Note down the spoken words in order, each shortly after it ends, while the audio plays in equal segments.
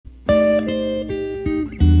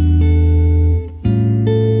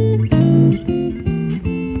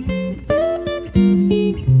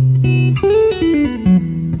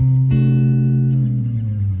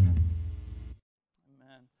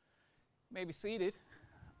be seated.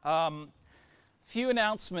 Few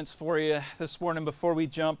announcements for you this morning before we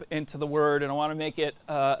jump into the Word, and I want to make it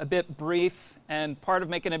a bit brief. And part of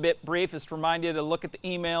making it a bit brief is to remind you to look at the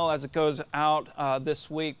email as it goes out this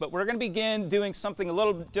week. But we're going to begin doing something a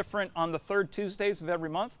little different on the third Tuesdays of every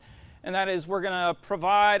month, and that is we're going to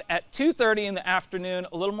provide at 2:30 in the afternoon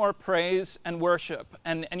a little more praise and worship.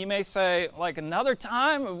 And you may say, like, another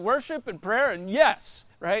time of worship and prayer? And yes,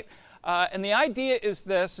 right? And the idea is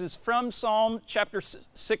this, is from Psalm chapter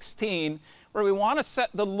 16, where we want to set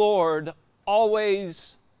the Lord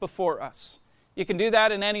always before us. You can do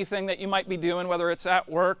that in anything that you might be doing, whether it's at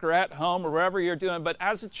work or at home or wherever you're doing. But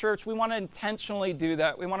as a church, we want to intentionally do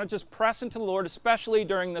that. We want to just press into the Lord, especially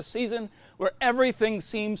during the season where everything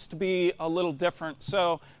seems to be a little different.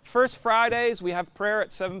 So first Fridays, we have prayer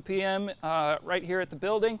at 7 p.m. Right here at the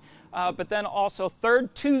building. But then also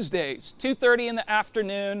third Tuesdays, 2:30 in the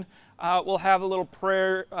afternoon, we'll have a little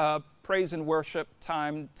prayer, praise and worship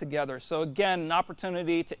time together. So again, an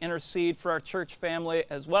opportunity to intercede for our church family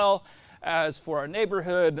as well as for our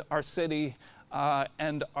neighborhood, our city,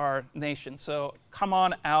 and our nation. So come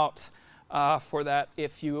on out for that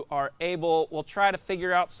if you are able. We'll try to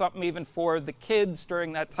figure out something even for the kids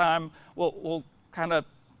during that time. We'll kind of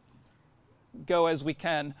go as we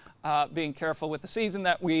can, being careful with the season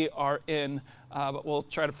that we are in, but we'll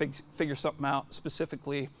try to figure something out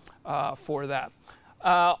specifically for that.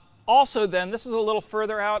 Also then, this is a little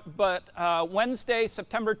further out, but Wednesday,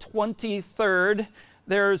 September 23rd,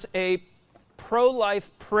 there's a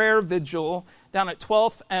pro-life prayer vigil down at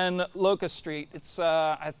 12th and Locust Street. It's,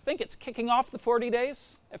 I think it's kicking off the 40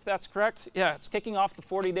 days, if that's correct. Yeah, it's kicking off the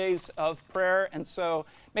 40 days of prayer, and so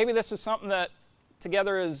maybe this is something that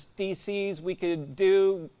together as DCs we could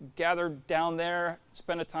do, gather down there,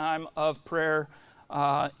 spend a time of prayer,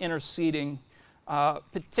 interceding,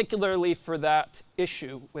 particularly for that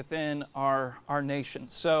issue within our nation.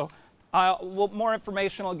 So more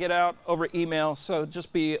information will get out over email, so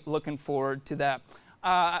just be looking forward to that.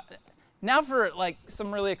 Now for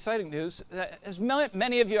some really exciting news. As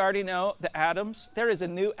many of you already know, the Adams. There is a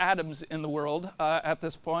new Adams in the world at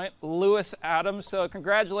this point, Lewis Adams. So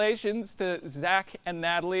congratulations to Zach and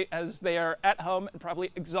Natalie as they are at home and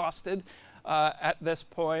probably exhausted at this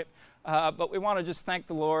point. But we want to just thank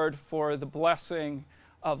the Lord for the blessing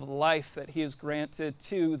of life that He has granted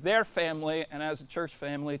to their family, and as a church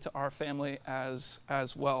family, to our family as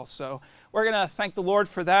well. So we're going to thank the Lord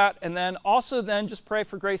for that, and then also just pray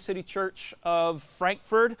for Grace City Church of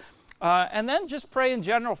Frankfurt, and then just pray in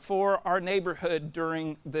general for our neighborhood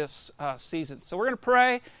during this season. So we're going to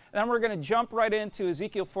pray, and then we're going to jump right into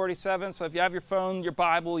Ezekiel 47. So if you have your phone, your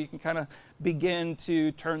Bible, you can kind of begin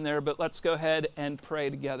to turn there, but let's go ahead and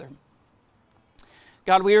pray together.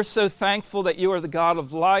 God, we are so thankful that You are the God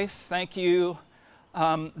of life. Thank You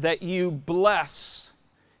that You bless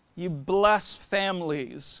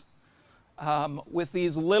families with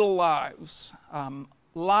these little lives,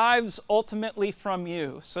 lives ultimately from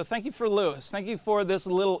You. So thank You for Lewis. Thank You for this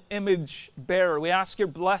little image bearer. We ask Your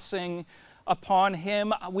blessing upon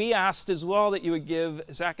him. We asked as well that You would give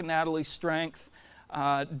Zach and Natalie strength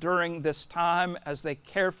during this time as they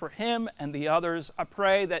care for him and the others. I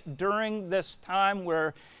pray that during this time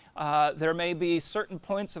where there may be certain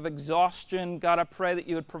points of exhaustion, God, I pray that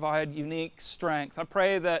You would provide unique strength. I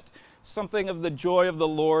pray that something of the joy of the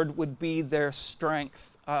Lord would be their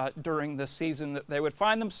strength during this season, that they would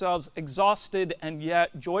find themselves exhausted and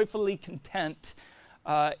yet joyfully content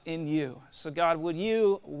in You. So God, would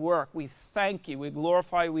You work? We thank You, we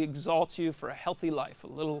glorify You, we exalt You for a healthy life, a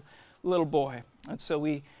little boy. And so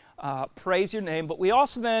we praise Your name, but we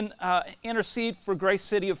also then intercede for Grace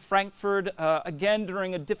City of Frankfurt, again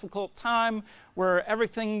during a difficult time where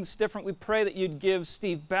everything's different. We pray that You'd give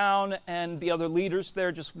Steve Bound and the other leaders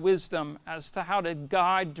there just wisdom as to how to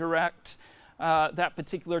guide, direct that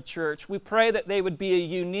particular church. We pray that they would be a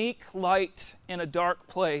unique light in a dark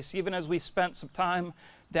place, even as we spent some time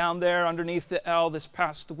down there underneath the L this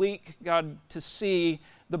past week, God, to see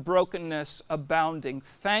the brokenness abounding.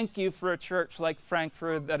 Thank You for a church like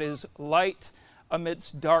Frankfurt that is light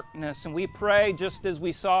amidst darkness. And we pray, just as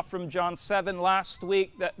we saw from John 7 last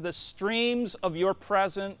week, that the streams of Your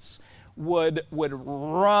presence would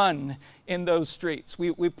run in those streets.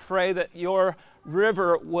 We pray that Your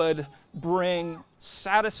river would bring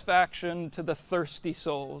satisfaction to the thirsty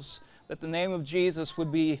souls, that the name of Jesus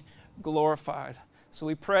would be glorified. So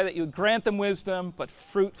we pray that You would grant them wisdom, but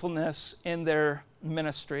fruitfulness in their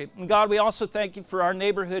ministry. And God, we also thank You for our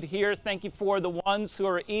neighborhood here. Thank You for the ones who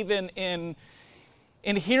are even in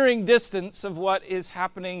hearing distance of what is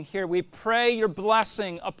happening here. We pray Your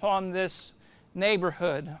blessing upon this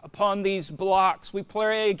neighborhood, upon these blocks. We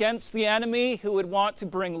pray against the enemy who would want to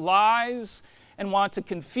bring lies and want to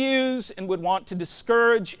confuse and would want to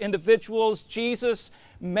discourage individuals. Jesus,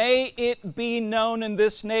 may it be known in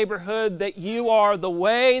this neighborhood that you are the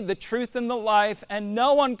way, the truth, and the life, and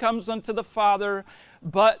no one comes unto the Father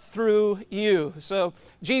but through you. So,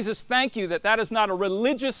 Jesus, thank you that that is not a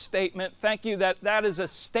religious statement. Thank you that that is a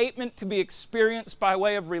statement to be experienced by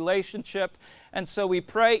way of relationship. And so we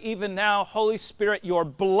pray even now, Holy Spirit, your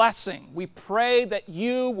blessing. We pray that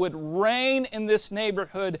you would reign in this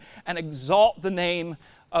neighborhood and exalt the name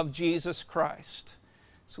of Jesus Christ.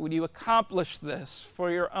 So would you accomplish this for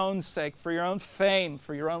your own sake, for your own fame,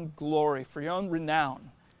 for your own glory, for your own renown?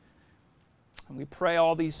 And we pray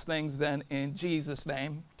all these things then in Jesus'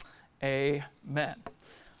 name. Amen.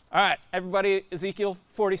 All right, everybody, Ezekiel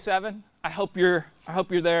 47. I hope you're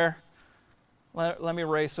there. Let me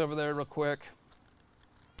race over there real quick.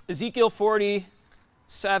 Ezekiel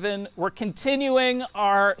 47, we're continuing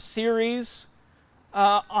our series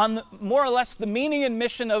on more or less the meaning and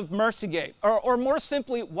mission of Mercygate. Or more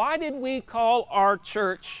simply, why did we call our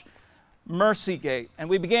church Mercygate? And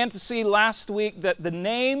we began to see last week that the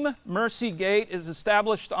name Mercygate is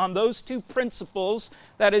established on those two principles.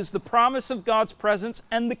 That is the promise of God's presence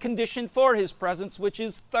and the condition for his presence, which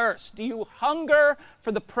is thirst. Do you hunger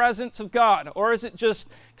for the presence of God? Or is it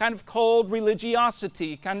just kind of cold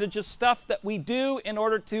religiosity, kind of just stuff that we do in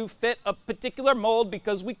order to fit a particular mold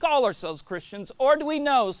because we call ourselves Christians? Or do we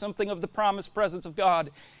know something of the promised presence of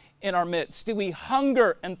God in our midst? Do we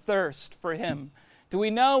hunger and thirst for him? Do we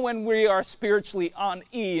know when we are spiritually on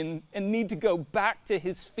E and need to go back to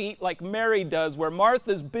his feet like Mary does, where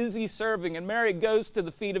Martha's busy serving and Mary goes to the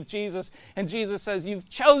feet of Jesus and Jesus says, you've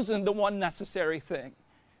chosen the one necessary thing,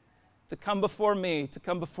 to come before me, to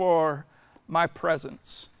come before my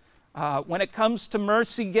presence. When it comes to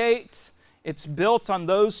Mercygate, it's built on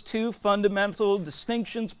those two fundamental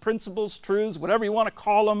distinctions, principles, truths, whatever you want to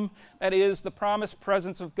call them. That is the promised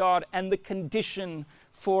presence of God and the condition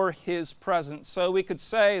for his presence. So we could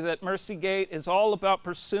say that Mercygate is all about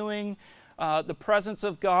pursuing the presence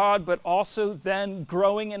of God, but also then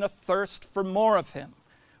growing in a thirst for more of him.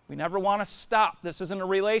 We never want to stop. This isn't a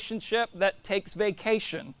relationship that takes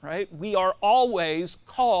vacation, right? We are always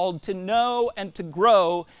called to know and to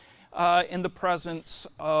grow in the presence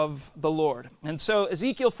of the Lord. And so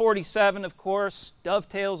Ezekiel 47, of course,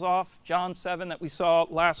 dovetails off John 7 that we saw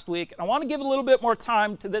last week. And I want to give a little bit more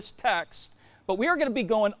time to this text, but we are going to be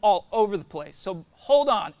going all over the place. So hold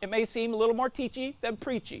on. It may seem a little more teachy than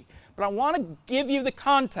preachy, but I want to give you the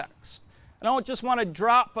context. I don't just want to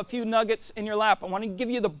drop a few nuggets in your lap. I want to give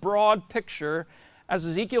you the broad picture as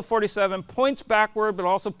Ezekiel 47 points backward, but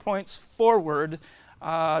also points forward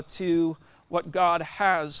to what God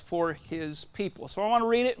has for his people. So I want to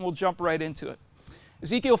read it and we'll jump right into it.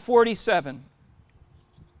 Ezekiel 47.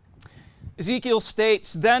 Ezekiel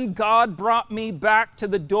states, "Then God brought me back to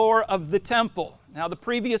the door of the temple." Now, the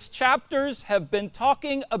previous chapters have been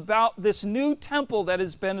talking about this new temple that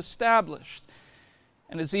has been established.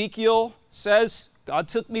 And Ezekiel says, God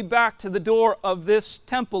took me back to the door of this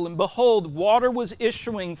temple, and behold, water was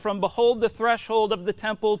issuing from, behold, the threshold of the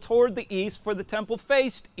temple toward the east, for the temple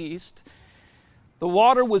faced east. The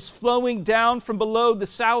water was flowing down from below the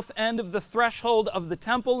south end of the threshold of the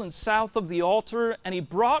temple and south of the altar, and he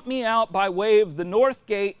brought me out by way of the north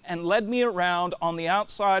gate and led me around on the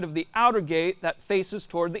outside of the outer gate that faces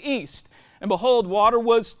toward the east. And behold, water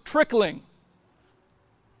was trickling.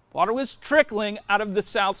 Water was trickling out of the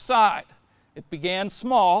south side. It began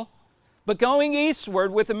small, but going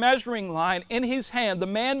eastward with a measuring line in his hand, the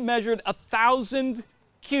man measured 1,000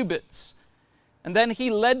 cubits. And then he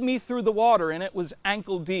led me through the water, and it was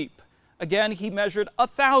ankle deep. Again, he measured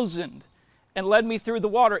 1,000 and led me through the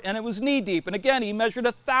water, and it was knee deep. And again, he measured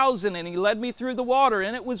 1,000 and he led me through the water,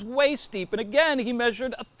 and it was waist deep. And again, he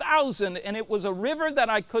measured 1,000, and it was a river that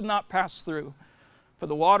I could not pass through, for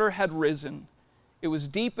the water had risen. It was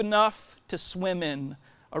deep enough to swim in,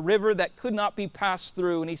 a river that could not be passed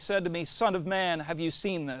through. And he said to me, "Son of man, have you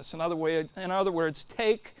seen this?" In other words,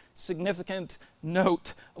 take significant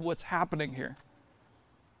note of what's happening here.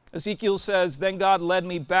 Ezekiel says, "Then God led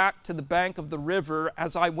me back to the bank of the river.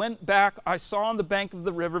 As I went back, I saw on the bank of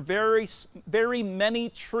the river very many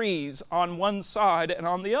trees on one side and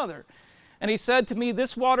on the other. And he said to me,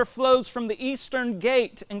 this water flows from the eastern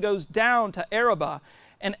gate and goes down to Arabah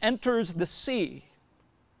and enters the sea,"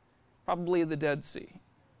 probably the Dead Sea.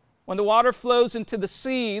 "When the water flows into the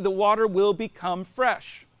sea, the water will become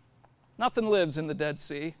fresh." Nothing lives in the Dead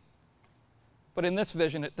Sea, but in this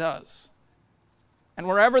vision it does. And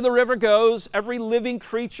wherever the river goes, every living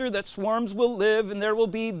creature that swarms will live, and there will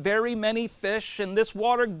be very many fish, and this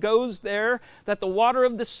water goes there, that the water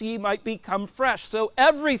of the sea might become fresh. So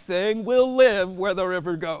everything will live where the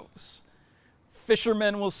river goes.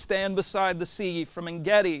 Fishermen will stand beside the sea, from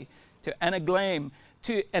En-gedi to En-eglaim,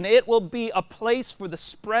 and it will be a place for the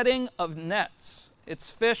spreading of nets.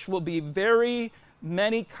 Its fish will be very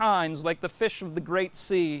many kinds, like the fish of the great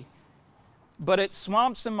sea. But its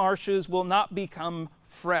swamps and marshes will not become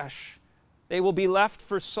fresh. They will be left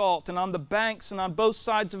for salt, and on the banks and on both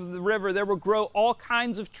sides of the river there will grow all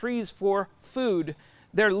kinds of trees for food.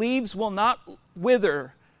 Their leaves will not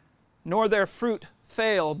wither, nor their fruit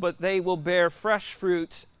fail, but they will bear fresh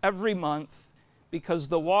fruit every month, because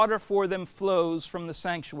the water for them flows from the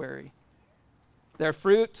sanctuary. Their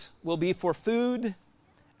fruit will be for food,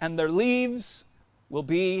 and their leaves will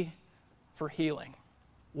be for healing.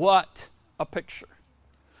 What a picture.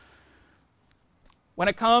 When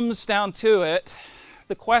it comes down to it,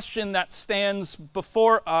 the question that stands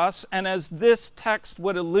before us, and as this text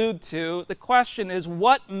would allude to, the question is,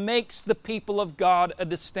 what makes the people of God a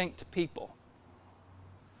distinct people?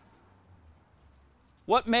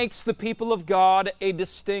 What makes the people of God a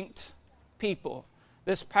distinct people?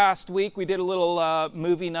 This past week, we did a little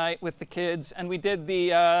movie night with the kids, and we did the,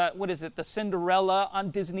 the Cinderella on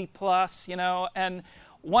Disney Plus, and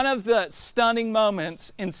one of the stunning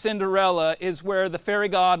moments in Cinderella is where the fairy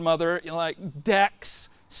godmother, decks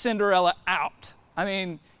Cinderella out. I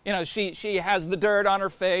mean, she has the dirt on her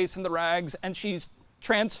face and the rags, and she's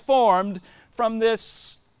transformed from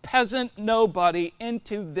this peasant nobody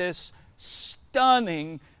into this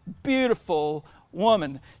stunning, beautiful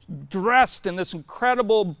woman, dressed in this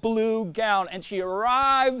incredible blue gown, and she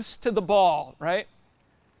arrives to the ball, right?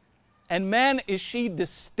 And man, is she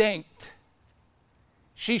distinct.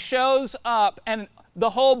 She shows up, and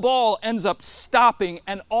the whole ball ends up stopping,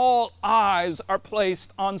 and all eyes are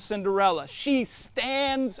placed on Cinderella. She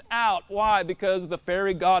stands out. Why? Because the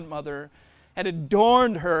fairy godmother had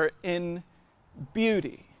adorned her in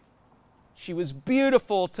beauty. She was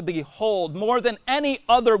beautiful to behold, more than any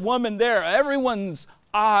other woman there. Everyone's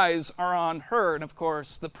eyes are on her, and of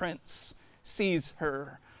course, the prince sees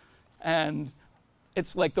her, and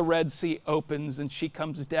it's like the Red Sea opens and she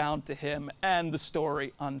comes down to him and the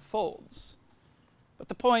story unfolds. But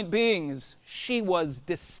the point being is she was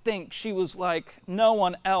distinct. She was like no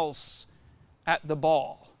one else at the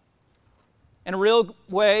ball. In a real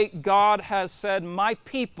way, God has said, my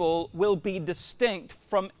people will be distinct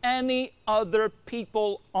from any other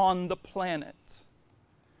people on the planet.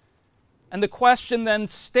 And the question then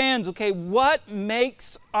stands, okay, what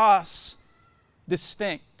makes us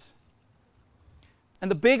distinct? And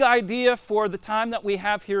the big idea for the time that we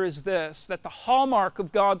have here is this, that the hallmark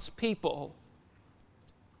of God's people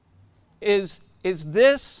is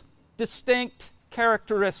this distinct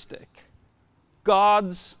characteristic: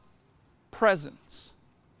 God's presence.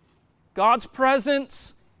 God's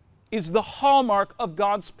presence is the hallmark of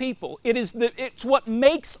God's people. It's what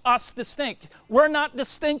makes us distinct. We're not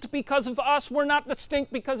distinct because of us. We're not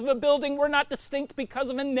distinct because of a building. We're not distinct because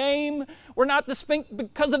of a name. We're not distinct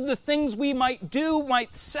because of the things we might do,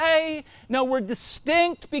 might say. No, we're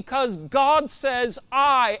distinct because God says,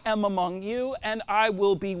 I am among you, and I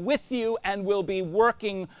will be with you, and will be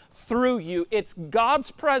working through you. It's God's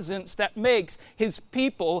presence that makes His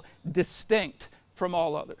people distinct from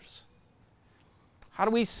all others. How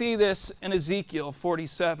do we see this in Ezekiel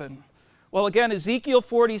 47? Well, again, Ezekiel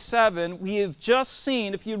 47, we have just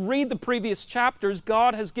seen, if you read the previous chapters,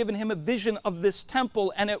 God has given him a vision of this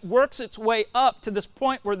temple, and it works its way up to this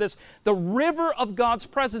point where the river of God's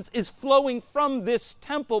presence is flowing from this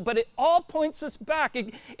temple, but it all points us back.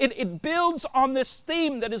 It builds on this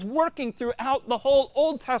theme that is working throughout the whole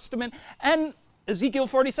Old Testament, and Ezekiel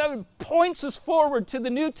 47 points us forward to the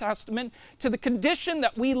New Testament, to the condition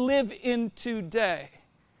that we live in today.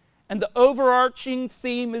 And the overarching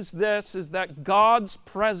theme is this, is that God's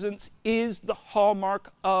presence is the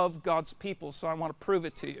hallmark of God's people. So I want to prove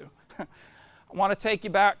it to you. I want to take you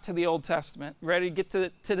back to the Old Testament. Ready to get to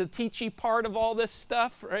the teachy part of all this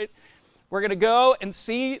stuff, right? We're going to go and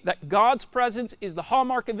see that God's presence is the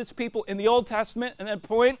hallmark of His people in the Old Testament, and then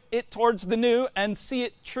point it towards the New and see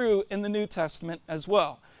it true in the New Testament as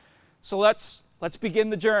well. So let's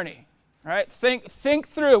begin the journey. All right, think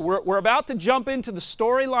through. We're about to jump into the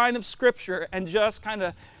storyline of Scripture and just kind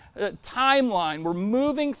of timeline. We're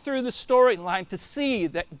moving through the storyline to see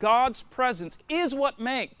that God's presence is what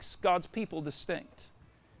makes God's people distinct.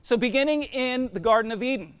 So beginning in the Garden of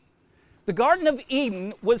Eden. The Garden of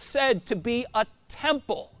Eden was said to be a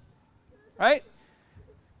temple, right?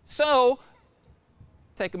 So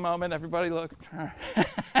Take a moment, everybody look.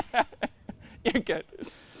 You're good.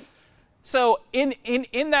 So in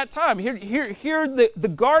that time, here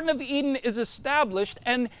the Garden of Eden is established,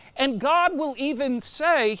 and God will even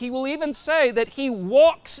say, He will even say that He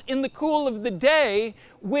walks in the cool of the day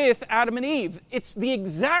with Adam and Eve. It's the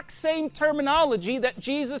exact same terminology that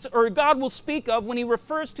Jesus or God will speak of when He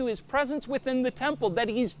refers to His presence within the temple, that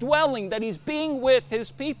He's dwelling, that He's being with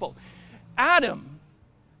His people. Adam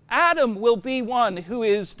will be one who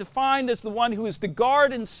is defined as the one who is to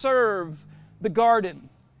guard and serve the garden.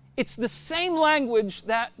 It's the same language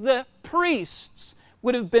that the priests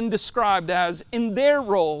would have been described as in their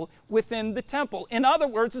role within the temple. In other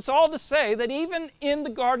words, it's all to say that even in the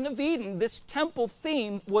Garden of Eden, this temple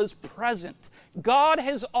theme was present. God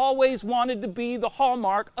has always wanted to be the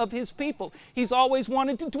hallmark of His people. He's always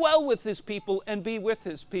wanted to dwell with His people and be with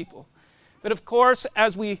His people. But of course,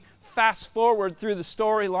 as we fast forward through the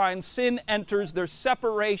storyline, sin enters, there's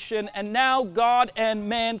separation, and now God and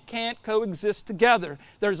man can't coexist together.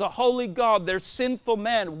 There's a holy God, there's sinful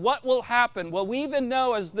man. What will happen? Well, we even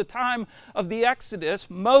know as the time of the Exodus,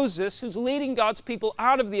 Moses, who's leading God's people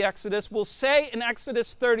out of the Exodus, will say in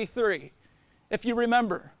Exodus 33, if you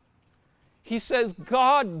remember, he says,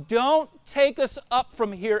 God, don't take us up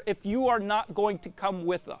from here if you are not going to come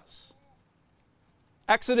with us.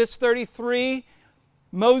 Exodus 33,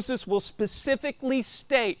 Moses will specifically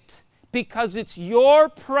state, because it's your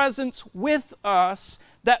presence with us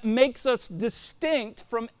that makes us distinct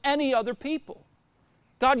from any other people.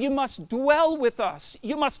 God, you must dwell with us.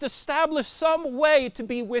 You must establish some way to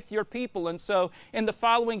be with your people. And so in the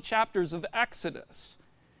following chapters of Exodus,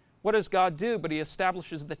 what does God do? But He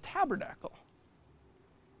establishes the tabernacle.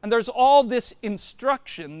 And there's all this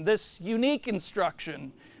instruction, this unique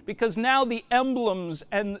instruction, because now the emblems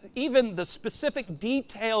and even the specific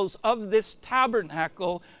details of this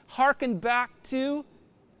tabernacle harken back to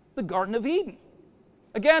the Garden of Eden.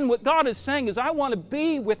 Again, what God is saying is, I want to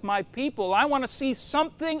be with my people. I want to see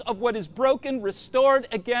something of what is broken restored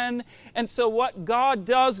again. And so what God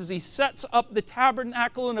does is He sets up the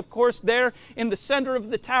tabernacle. And of course, there in the center of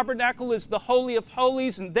the tabernacle is the Holy of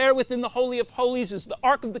Holies. And there within the Holy of Holies is the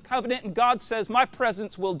Ark of the Covenant. And God says, my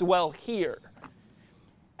presence will dwell here.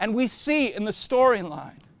 And we see in the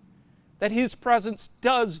storyline that His presence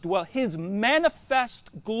does dwell. His manifest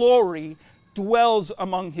glory dwells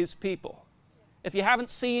among His people. If you haven't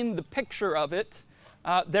seen the picture of it,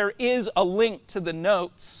 there is a link to the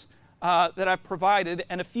notes that I've provided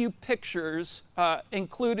and a few pictures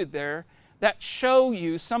included there that show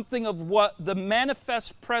you something of what the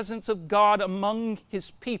manifest presence of God among His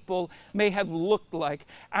people may have looked like.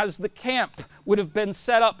 As the camp would have been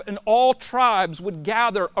set up and all tribes would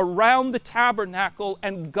gather around the tabernacle,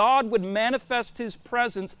 and God would manifest His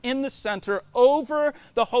presence in the center over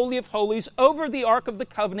the Holy of Holies, over the Ark of the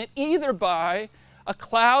Covenant, either by a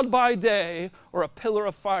cloud by day or a pillar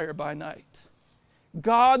of fire by night.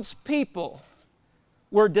 God's people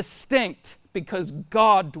were distinct because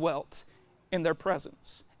God dwelt in their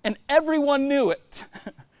presence. And everyone knew it.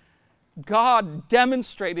 God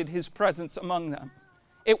demonstrated His presence among them.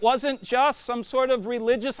 It wasn't just some sort of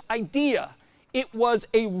religious idea. It was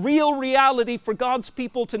a real reality for God's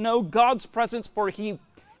people to know God's presence, for He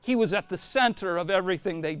was at the center of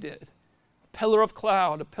everything they did. A pillar of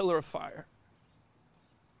cloud, a pillar of fire.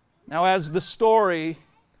 Now, as the story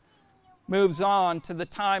moves on to the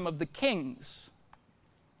time of the kings,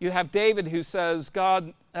 you have David who says,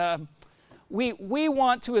 God, we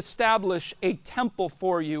want to establish a temple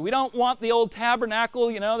for you. We don't want the old tabernacle,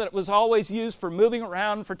 that it was always used for moving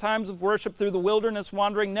around for times of worship through the wilderness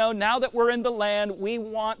wandering. No, now that we're in the land, we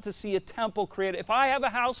want to see a temple created. If I have a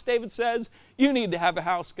house, David says, you need to have a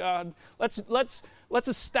house, God. Let's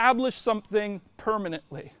establish something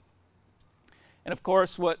permanently. And of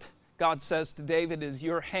course, what God says to David is,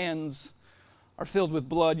 your hands are filled with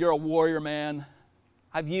blood. You're a warrior man.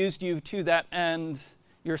 I've used you to that end.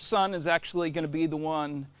 Your son is actually going to be the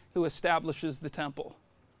one who establishes the temple.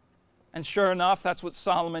 And sure enough, that's what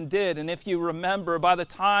Solomon did. And if you remember, by the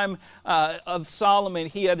time of Solomon,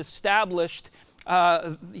 he had established,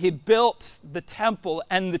 he built the temple,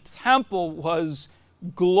 and the temple was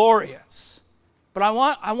glorious. But I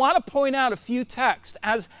want to point out a few texts.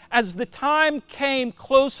 As the time came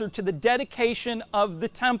closer to the dedication of the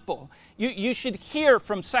temple, you should hear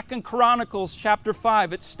from 2 Chronicles chapter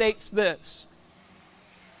 5. It states this.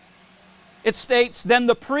 It states, then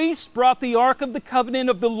the priests brought the Ark of the Covenant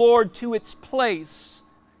of the Lord to its place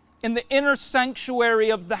in the inner sanctuary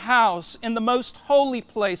of the house, in the most holy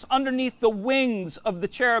place, underneath the wings of the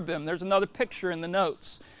cherubim. There's another picture in the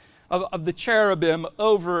notes of the cherubim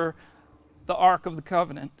over the Ark of the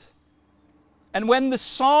Covenant. And when the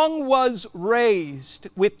song was raised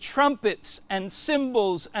with trumpets and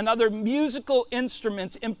cymbals and other musical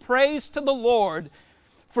instruments in praise to the Lord,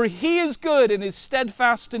 for he is good and his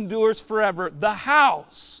steadfast endures forever, the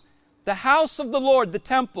house of the Lord, the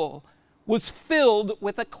temple, was filled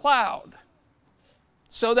with a cloud,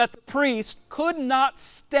 so that the priest could not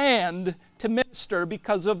stand to minister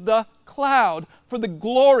because of the cloud. For the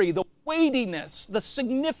glory, the weightiness, the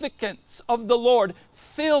significance of the Lord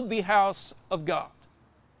filled the house of God.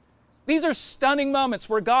 These are stunning moments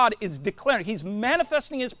where God is declaring, he's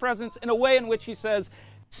manifesting his presence in a way in which he says,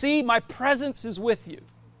 see, my presence is with you.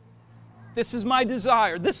 This is my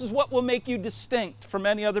desire. This is what will make you distinct from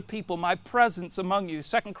any other people, my presence among you.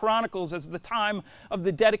 2 Chronicles, as the time of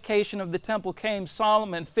the dedication of the temple came,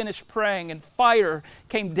 Solomon finished praying, and fire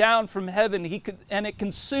came down from heaven, and it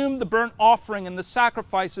consumed the burnt offering and the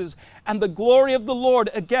sacrifices, and the glory of the Lord,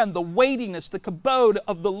 again, the weightiness, the kabod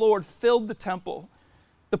of the Lord filled the temple.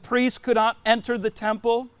 The priests could not enter the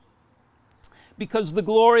temple because the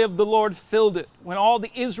glory of the Lord filled it. When all the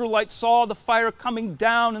Israelites saw the fire coming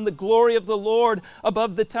down and the glory of the Lord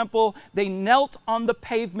above the temple, they knelt on the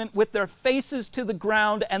pavement with their faces to the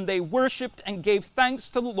ground, and they worshiped and gave thanks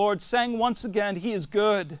to the Lord, saying once again, he is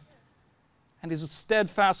good, and his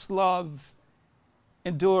steadfast love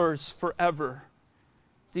endures forever.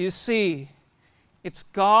 Do you see? It's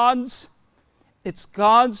God's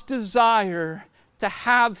desire to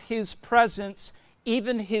have his presence,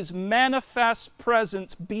 even his manifest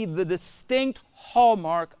presence, be the distinct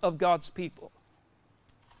hallmark of God's people.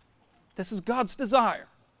 This is God's desire.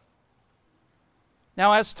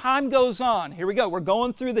 Now, as time goes on, here we go. We're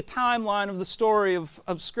going through the timeline of the story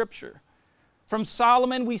of Scripture. From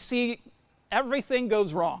Solomon, we see everything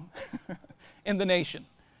goes wrong in the nation.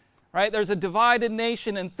 Right? There's a divided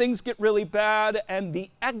nation and things get really bad, and the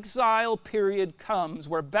exile period comes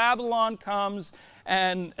where Babylon comes,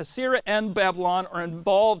 and Assyria and Babylon are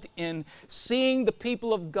involved in seeing the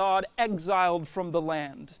people of God exiled from the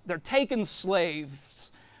land. They're taken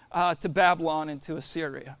slaves to Babylon and to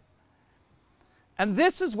Assyria. And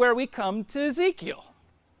this is where we come to Ezekiel.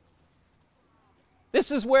 This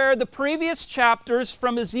is where the previous chapters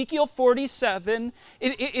from Ezekiel 47,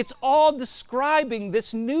 it's all describing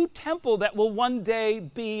this new temple that will one day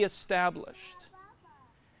be established.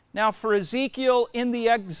 Now for Ezekiel in the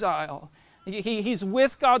exile, he's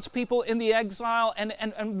with God's people in the exile,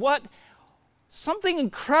 and what? Something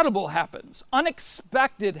incredible happens,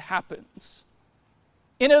 unexpected happens.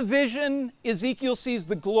 In a vision, Ezekiel sees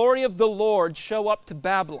the glory of the Lord show up to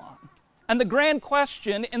Babylon. And the grand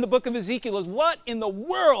question in the book of Ezekiel is, what in the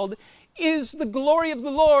world is the glory of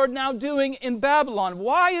the Lord now doing in Babylon?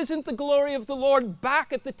 Why isn't the glory of the Lord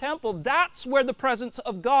back at the temple? That's where the presence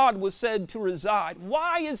of God was said to reside.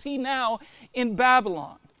 Why is he now in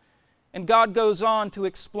Babylon? And God goes on to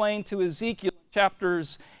explain to Ezekiel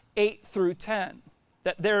chapters 8 through 10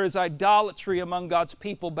 that there is idolatry among God's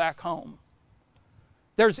people back home.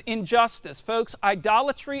 There's injustice. Folks,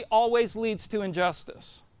 idolatry always leads to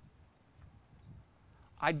injustice.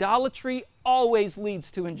 Idolatry always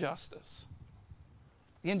leads to injustice.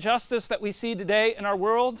 The injustice that we see today in our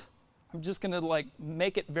world, I'm just going to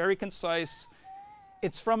make it very concise.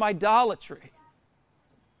 It's from idolatry.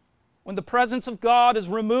 When the presence of God is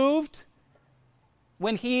removed,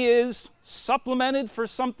 when he is supplemented for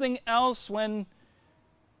something else, when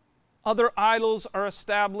other idols are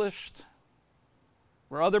established,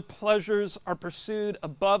 where other pleasures are pursued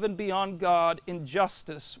above and beyond God,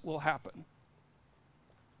 injustice will happen.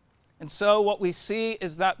 And so what we see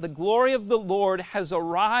is that the glory of the Lord has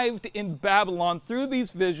arrived in Babylon through these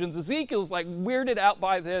visions. Ezekiel's weirded out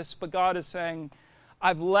by this, but God is saying,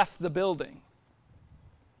 I've left the building.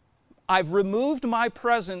 I've removed my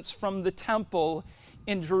presence from the temple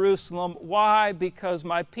in Jerusalem. Why? Because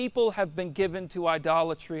my people have been given to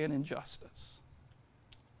idolatry and injustice.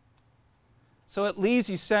 So it leaves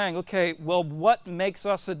you saying, okay, well, what makes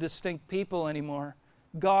us a distinct people anymore?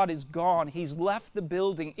 God is gone. He's left the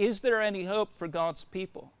building. Is there any hope for God's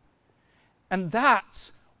people? And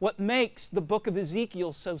that's what makes the book of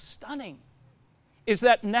Ezekiel so stunning, is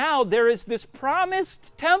that now there is this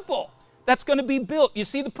promised temple that's going to be built. You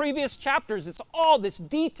see the previous chapters, it's all this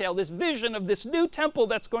detail, this vision of this new temple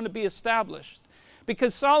that's going to be established.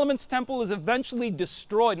 Because Solomon's temple is eventually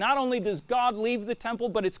destroyed. Not only does God leave the temple,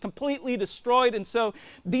 but it's completely destroyed. And so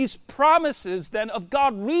these promises then of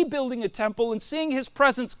God rebuilding a temple and seeing his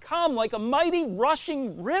presence come like a mighty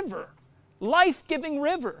rushing river, life-giving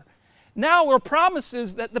river, now are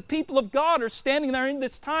promises that the people of God are standing there in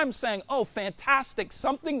this time saying, oh, fantastic,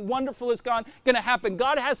 something wonderful is going to happen.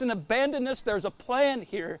 God hasn't abandoned us. There's a plan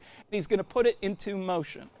here, and he's going to put it into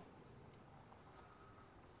motion.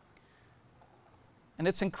 And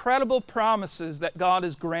it's incredible promises that God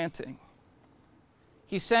is granting.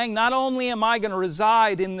 He's saying, not only am I going to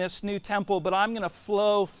reside in this new temple, but I'm going to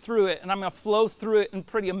flow through it, and I'm going to flow through it in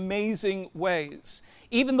pretty amazing ways.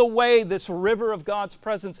 Even the way this river of God's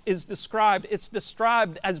presence is described, it's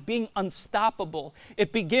described as being unstoppable.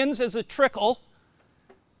 It begins as a trickle,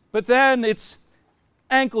 but then it's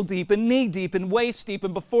ankle deep and knee deep and waist deep,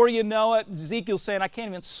 and before you know it, Ezekiel's saying, I can't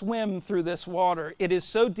even swim through this water. It is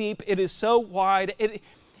so deep, it is so wide,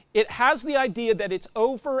 it has the idea that it's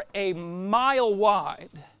over a mile wide.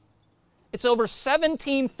 It's over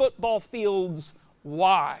 17 football fields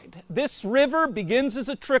wide. This river begins as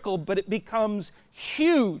a trickle, but it becomes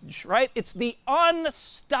huge, right? It's the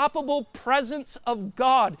unstoppable presence of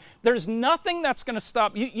God. There's nothing that's going to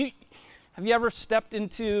stop you. Have you ever stepped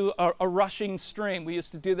into a rushing stream? We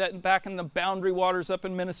used to do that back in the Boundary Waters up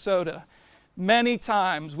in Minnesota. Many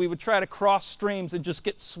times we would try to cross streams and just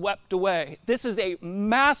get swept away. This is a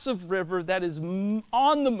massive river that is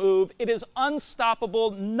on the move. It is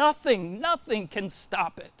unstoppable. Nothing can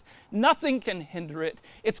stop it. Nothing can hinder it.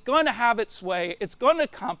 It's going to have its way. It's going to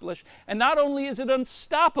accomplish. And not only is it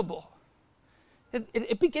unstoppable,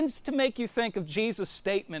 it begins to make you think of Jesus'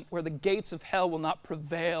 statement where the gates of hell will not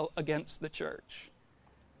prevail against the church.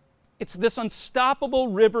 It's this unstoppable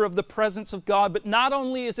river of the presence of God, but not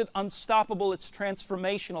only is it unstoppable, it's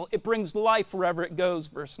transformational. It brings life wherever it goes,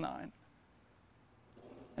 verse 9. And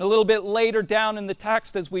a little bit later down in the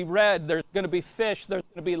text, as we read, there's going to be fish, there's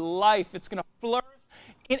going to be life, it's going to flourish.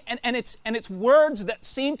 And it's words that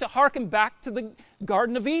seem to harken back to the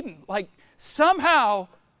Garden of Eden. Like somehow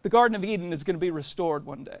the Garden of Eden is going to be restored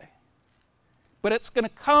one day. But it's going to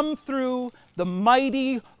come through the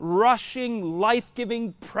mighty, rushing,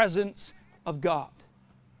 life-giving presence of God.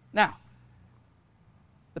 Now,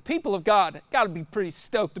 the people of God got to be pretty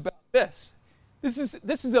stoked about this. This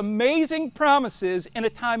is amazing promises in a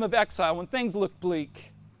time of exile when things look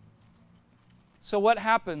bleak. So what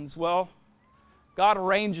happens? Well, God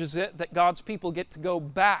arranges it that God's people get to go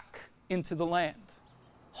back into the land,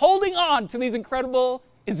 holding on to these incredible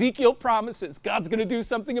Ezekiel promises. God's going to do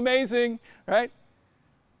something amazing, right?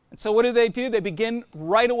 And so what do? They begin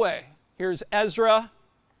right away. Here's Ezra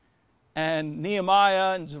and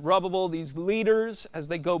Nehemiah and Zerubbabel, these leaders, as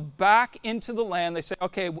they go back into the land, they say,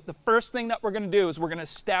 okay, the first thing that we're going to do is we're going to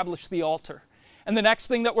establish the altar. And the next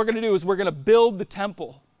thing that we're going to do is we're going to build the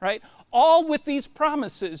temple, right? All with these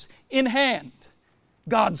promises in hand.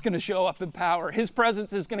 God's going to show up in power. His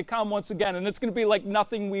presence is going to come once again, and it's going to be like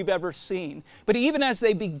nothing we've ever seen. But even as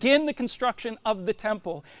they begin the construction of the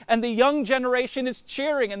temple, and the young generation is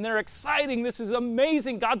cheering, and they're exciting, this is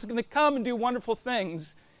amazing, God's going to come and do wonderful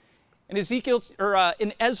things. In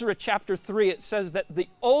in Ezra chapter 3, it says that the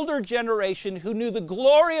older generation who knew the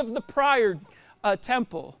glory of the prior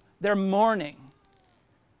temple, they're mourning.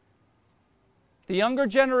 The younger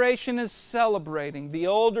generation is celebrating. The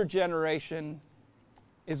older generation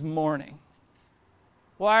is mourning.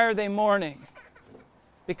 Why are they mourning?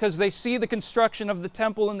 Because they see the construction of the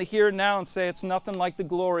temple in the here and now and say it's nothing like the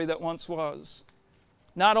glory that once was.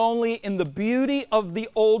 Not only in the beauty of the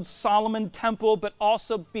old Solomon temple, but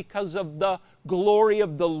also because of the glory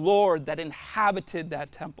of the Lord that inhabited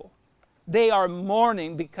that temple. They are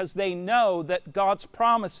mourning because they know that God's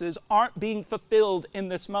promises aren't being fulfilled in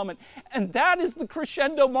this moment. And that is the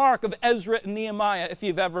crescendo mark of Ezra and Nehemiah, if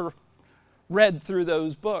you've ever read through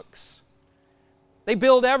those books. They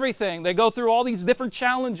build everything. They go through all these different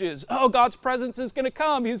challenges. Oh, God's presence is going to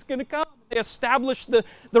come. He's going to come. They establish the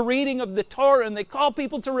reading of the Torah, and they call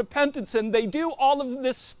people to repentance, and they do all of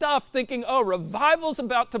this stuff thinking, oh, revival's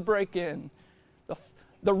about to break in.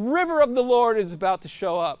 The river of the Lord is about to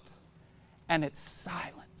show up. And it's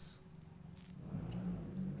silence.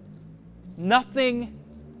 Nothing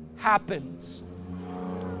happens.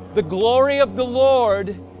 The glory of the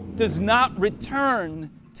Lord does not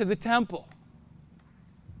return to the temple.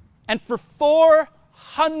 And for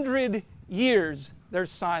 400 years,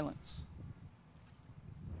 there's silence.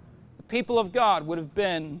 The people of God would have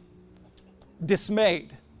been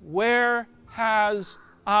dismayed. Where has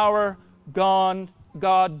our God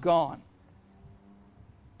gone?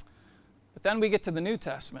 But then we get to the New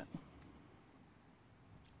Testament.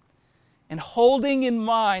 And holding in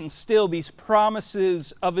mind still these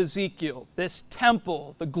promises of Ezekiel, this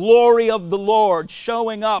temple, the glory of the Lord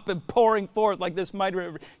showing up and pouring forth like this mighty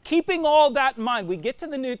river, keeping all that in mind, we get to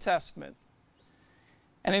the New Testament.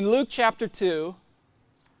 And in Luke chapter 2,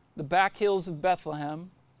 the back hills of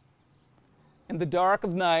Bethlehem, in the dark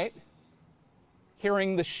of night,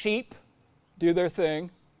 hearing the sheep do their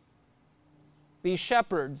thing, these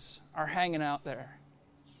shepherds are hanging out there.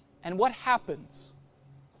 And what happens?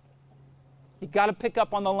 You got to pick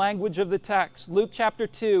up on the language of the text. Luke chapter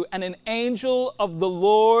 2, and an angel of the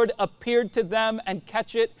Lord appeared to them, and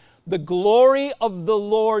catch it, the glory of the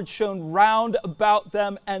Lord shone round about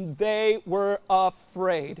them, and they were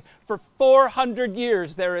afraid. For 400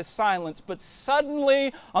 years there is silence, but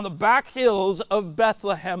suddenly on the back hills of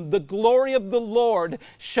Bethlehem, the glory of the Lord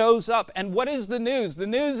shows up. And what is the news? The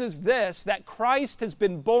news is this, that Christ has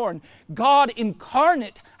been born. God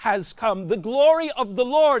incarnate has come. The glory of the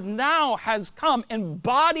Lord now has come,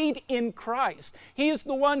 embodied in Christ. He is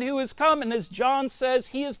the one who has come, and as John says,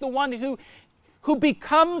 he is the one who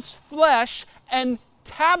becomes flesh and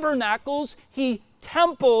tabernacles, he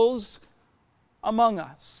temples among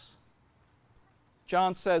us.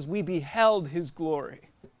 John says, we beheld his glory.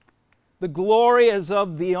 The glory as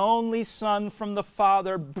of the only Son from the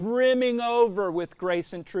Father, brimming over with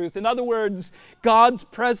grace and truth. In other words, God's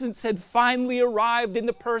presence had finally arrived in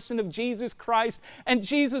the person of Jesus Christ, and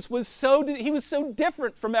Jesus was so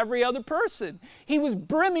different from every other person. He was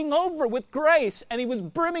brimming over with grace, and he was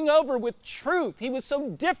brimming over with truth. He was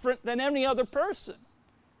so different than any other person.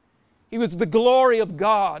 He was the glory of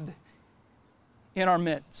God in our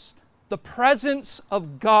midst. The presence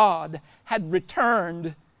of God had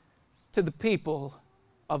returned to the people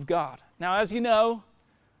of God. Now, as you know,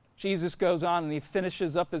 Jesus goes on and he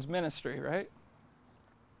finishes up his ministry, right?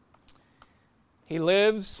 He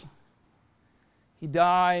lives, he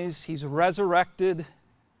dies, he's resurrected.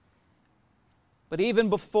 But even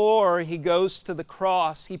before he goes to the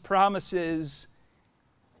cross, he promises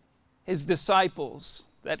his disciples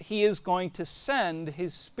that he is going to send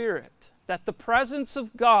his Spirit, that the presence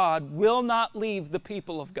of God will not leave the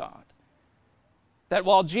people of God. That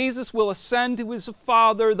while Jesus will ascend to his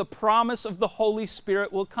Father, the promise of the Holy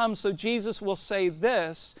Spirit will come. So Jesus will say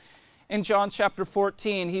this in John chapter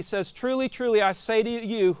 14. He says, truly, truly, I say to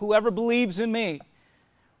you, whoever believes in me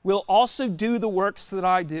will also do the works that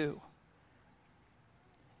I do.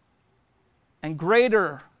 And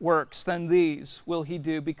greater works than these will he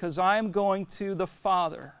do, because I am going to the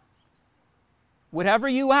Father. Whatever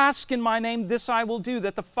you ask in my name, this I will do,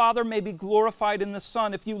 that the Father may be glorified in the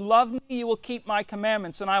Son. If you love me, you will keep my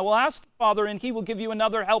commandments. And I will ask the Father, and he will give you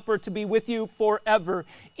another helper to be with you forever,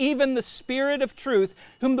 even the Spirit of truth,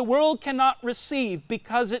 whom the world cannot receive,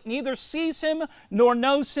 because it neither sees him nor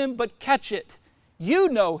knows him, but catch it. You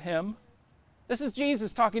know him. This is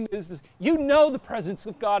Jesus talking to us. You know the presence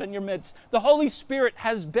of God in your midst. The Holy Spirit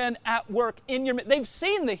has been at work in your midst. They've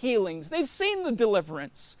seen the healings. They've seen the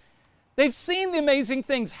deliverance. They've seen the amazing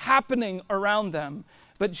things happening around them.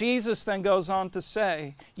 But Jesus then goes on to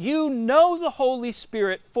say, you know the Holy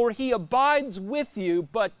Spirit, for he abides with you,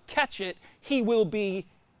 but catch it, he will be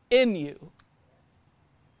in you.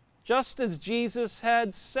 Just as Jesus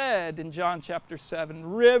had said in John chapter 7,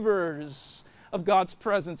 rivers of God's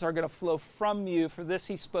presence are going to flow from you. For this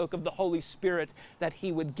he spoke of the Holy Spirit that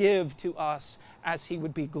he would give to us as he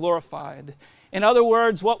would be glorified. In other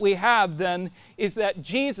words, what we have then is that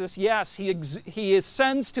Jesus, yes, he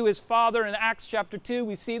ascends to his Father in Acts chapter 2.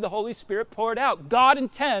 We see the Holy Spirit poured out. God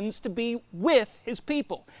intends to be with his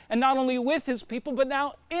people. And not only with his people, but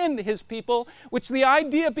now in his people, which the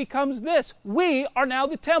idea becomes this: we are now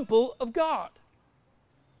the temple of God.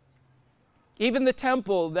 Even the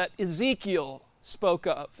temple that Ezekiel spoke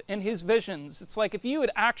of in his visions. It's like if you would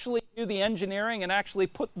actually do the engineering and actually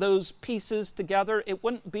put those pieces together, it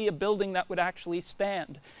wouldn't be a building that would actually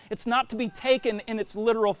stand. It's not to be taken in its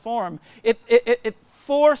literal form. It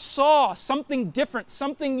foresaw something different,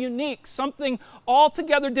 something unique, something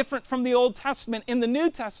altogether different from the Old Testament. In the New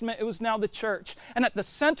Testament, it was now the church. And at the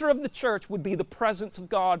center of the church would be the presence of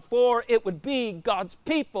God, for it would be God's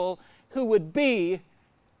people who would be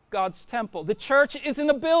God's temple. The church isn't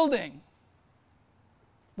a building.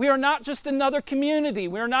 We are not just another community.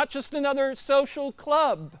 We are not just another social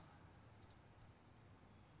club.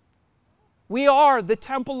 We are the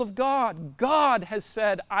temple of God. God has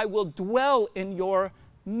said, I will dwell in your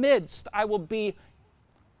midst. I will be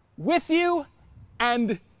with you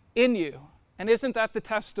and in you. And isn't that the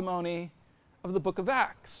testimony of the book of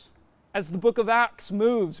Acts? As the book of Acts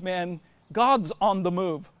moves, man, God's on the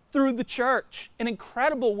move through the church in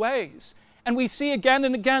incredible ways. And we see again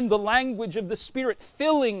and again the language of the Spirit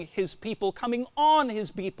filling his people, coming on his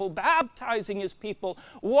people, baptizing his people.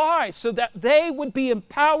 Why? So that they would be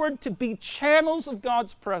empowered to be channels of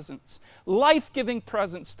God's presence, life-giving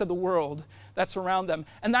presence to the world that's around them.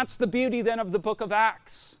 And that's the beauty then of the book of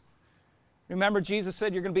Acts. Remember, Jesus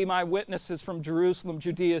said, you're going to be my witnesses from Jerusalem,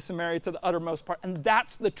 Judea, Samaria, to the uttermost part. And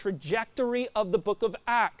that's the trajectory of the book of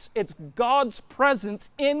Acts. It's God's presence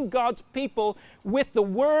in God's people, with the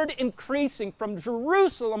word increasing from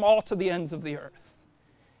Jerusalem all to the ends of the earth.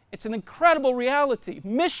 It's an incredible reality.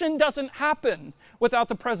 Mission doesn't happen without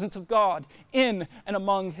the presence of God in and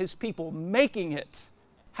among His people, making it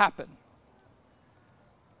happen.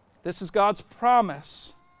 This is God's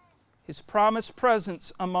promise, His promised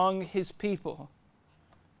presence among His people.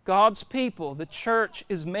 God's people, the church,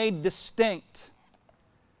 is made distinct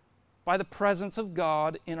by the presence of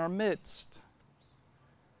God in our midst.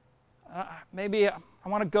 Maybe I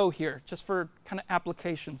want to go here just for kind of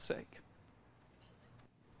application's sake.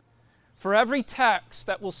 For every text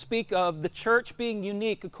that will speak of the church being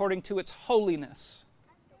unique according to its holiness,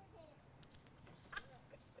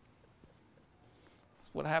 that's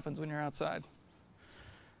what happens when you're outside.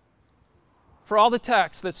 For all the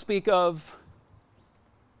texts that speak of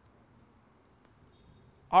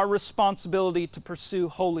our responsibility to pursue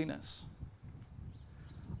holiness,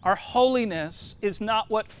 our holiness is not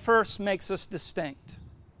what first makes us distinct.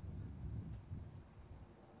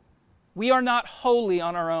 We are not holy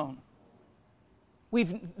on our own.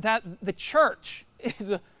 The church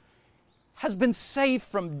has been saved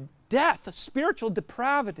from death, spiritual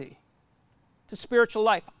depravity, to spiritual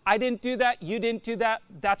life. I didn't do that, you didn't do that,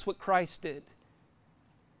 that's what Christ did.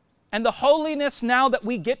 And the holiness now that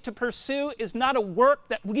we get to pursue is not a work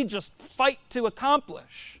that we just fight to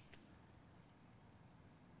accomplish.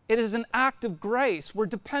 It is an act of grace. We're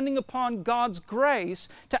depending upon God's grace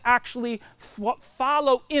to actually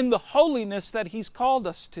follow in the holiness that He's called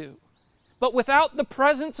us to. But without the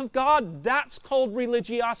presence of God, that's called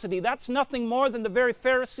religiosity. That's nothing more than the very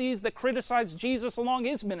Pharisees that criticized Jesus along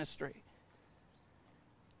His ministry.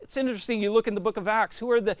 It's interesting, you look in the book of Acts,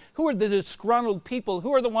 who are the disgruntled people?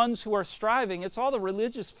 Who are the ones who are striving? It's all the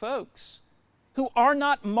religious folks who are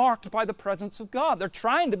not marked by the presence of God. They're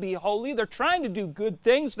trying to be holy. They're trying to do good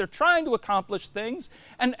things. They're trying to accomplish things.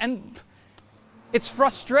 And it's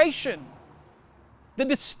frustration. The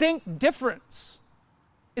distinct difference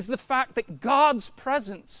is the fact that God's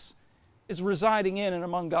presence is residing in and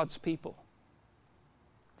among God's people.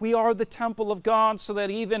 We are the temple of God, so that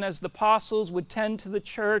even as the apostles would tend to the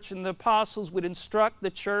church and the apostles would instruct the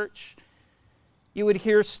church, you would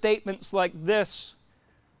hear statements like this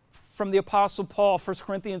from the Apostle Paul, 1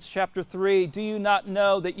 Corinthians chapter 3, "Do you not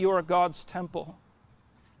know that you are God's temple,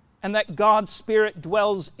 and that God's Spirit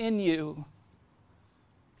dwells in you?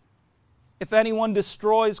 If anyone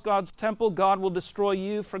destroys God's temple, God will destroy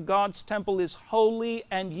you, for God's temple is holy,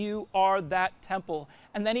 and you are that temple."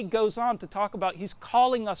 And then he goes on to talk about He's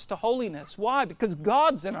calling us to holiness. Why? Because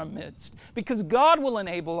God's in our midst. Because God will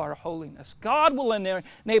enable our holiness. God will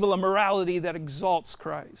enable a morality that exalts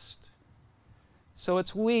Christ. So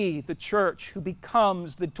it's we, the church, who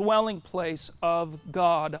becomes the dwelling place of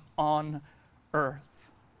God on earth.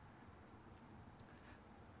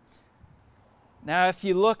 Now, if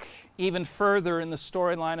you look even further in the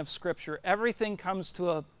storyline of Scripture, everything comes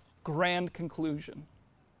to a grand conclusion.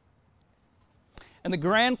 And the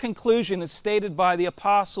grand conclusion is stated by the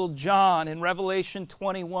Apostle John in Revelation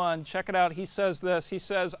 21. Check it out. He says this. He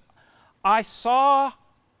says, "I saw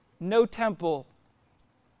no temple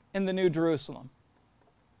in the New Jerusalem."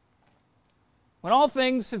 When all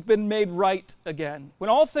things have been made right again, when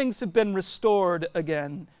all things have been restored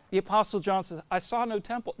again, the Apostle John says, "I saw no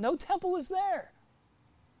temple." No temple is there.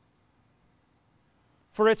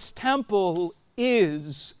 For its temple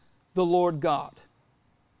is the Lord God,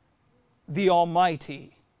 the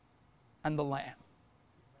Almighty, and the Lamb.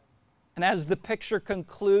 And as the picture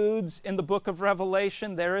concludes in the book of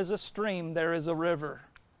Revelation, there is a stream, there is a river.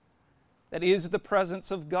 That is the presence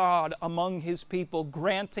of God among His people,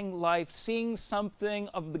 granting life, seeing something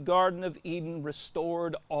of the Garden of Eden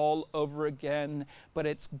restored all over again. But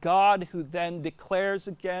it's God who then declares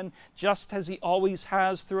again, just as He always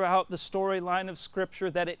has throughout the storyline of Scripture,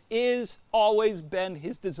 that it is always been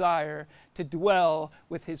His desire to dwell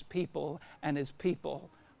with His people and His people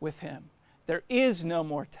with Him. There is no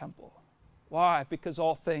more temple. Why? Because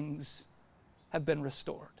all things have been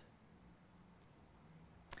restored.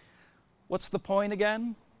 What's the point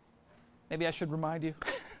again? Maybe I should remind you.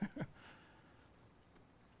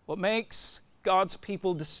 What makes God's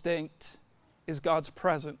people distinct is God's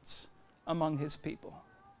presence among His people.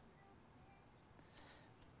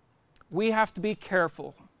 We have to be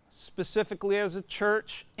careful, specifically as a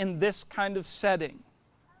church, in this kind of setting,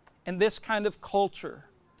 in this kind of culture,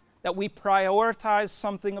 that we prioritize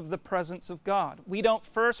something of the presence of God. We don't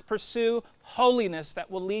first pursue holiness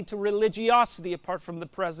that will lead to religiosity apart from the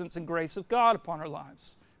presence and grace of God upon our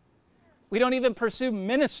lives. We don't even pursue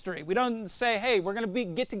ministry. We don't say, hey, we're going to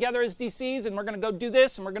get together as DCs and we're going to go do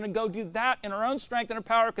this and we're going to go do that in our own strength and our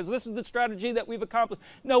power because this is the strategy that we've accomplished.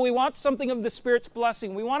 No, we want something of the Spirit's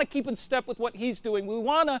blessing. We want to keep in step with what He's doing. We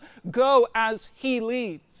want to go as He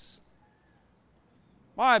leads.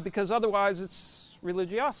 Why? Because otherwise it's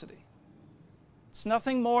religiosity. It's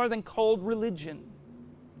nothing more than cold religion,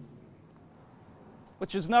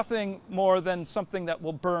 which is nothing more than something that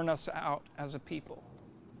will burn us out as a people.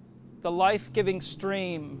 The life-giving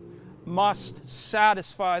stream must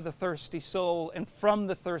satisfy the thirsty soul, and from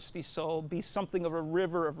the thirsty soul be something of a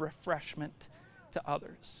river of refreshment to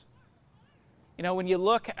others. You know, when you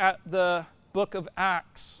look at the book of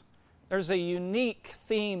Acts, there's a unique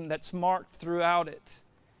theme that's marked throughout it,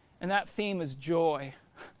 and that theme is joy.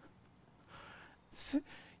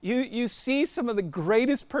 You see some of the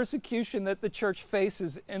greatest persecution that the church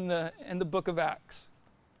faces in the book of Acts.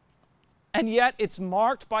 And yet it's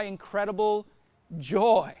marked by incredible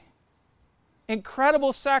joy.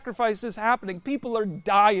 Incredible sacrifices happening. People are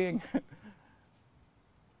dying.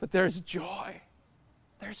 But there's joy.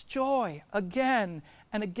 There's joy again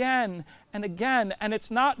and again and again. And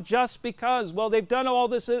it's not just because, well, they've done all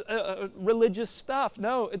this religious stuff.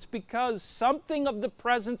 No, it's because something of the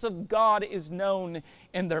presence of God is known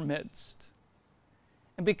in their midst.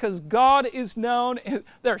 And because God is known,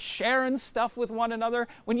 they're sharing stuff with one another.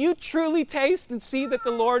 When you truly taste and see that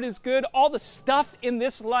the Lord is good, all the stuff in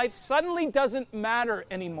this life suddenly doesn't matter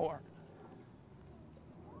anymore.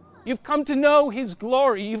 You've come to know His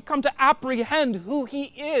glory. You've come to apprehend who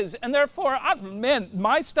He is. And therefore,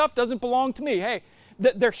 my stuff doesn't belong to me. Hey,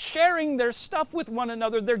 they're sharing their stuff with one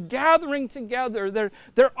another. They're gathering together.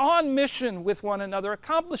 They're on mission with one another,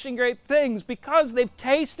 accomplishing great things because they've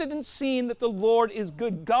tasted and seen that the Lord is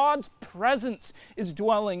good. God's presence is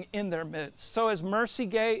dwelling in their midst. So as Mercy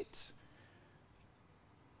Gate,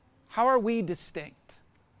 how are we distinct?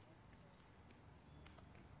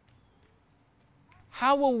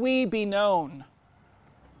 How will we be known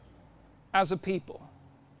as a people?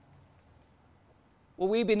 Will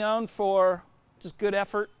we be known for just good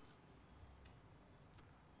effort?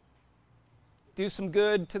 Do some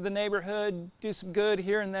good to the neighborhood, do some good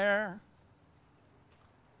here and there?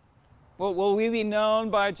 Will we be known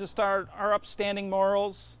by just our upstanding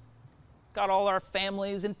morals? Got all our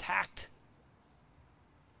families intact?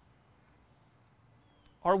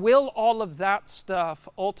 Or will all of that stuff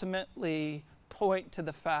ultimately point to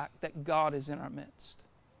the fact that God is in our midst?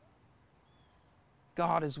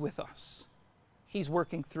 God is with us. He's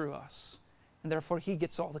working through us. And therefore, He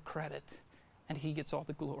gets all the credit and He gets all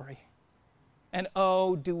the glory. And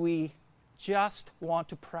oh, do we just want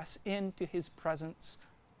to press into His presence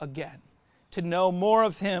again, to know more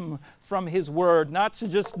of Him from His Word, not to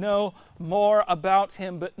just know more about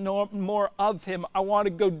Him, but know more of Him. I want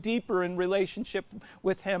to go deeper in relationship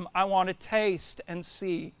with Him. I want to taste and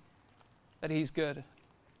see that He's good.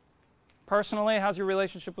 Personally, how's your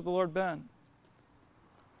relationship with the Lord been?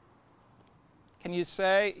 Can you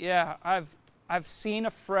say, yeah, I've seen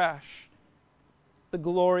afresh the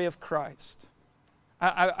glory of Christ.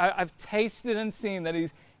 I've tasted and seen that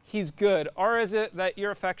He's good. Or is it that your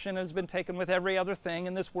affection has been taken with every other thing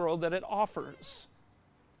in this world that it offers?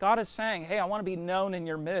 God is saying, hey, I want to be known in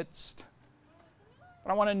your midst.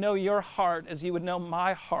 But I want to know your heart as you would know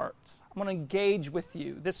my heart. I want to engage with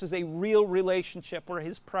you. This is a real relationship where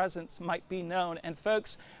His presence might be known. And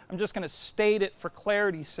folks, I'm just going to state it for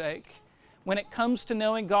clarity's sake. When it comes to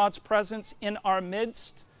knowing God's presence in our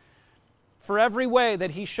midst, for every way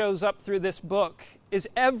that He shows up through this book is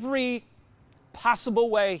every possible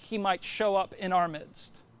way He might show up in our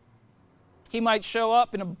midst. He might show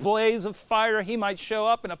up in a blaze of fire. He might show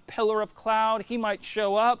up in a pillar of cloud. He might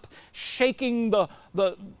show up shaking the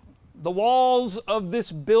walls of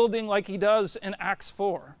this building like He does in Acts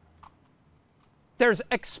 4. There's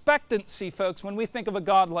expectancy, folks, when we think of a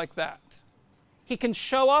God like that. He can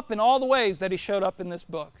show up in all the ways that He showed up in this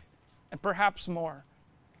book, and perhaps more.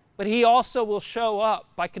 But He also will show up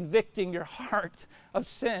by convicting your heart of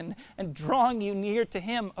sin and drawing you near to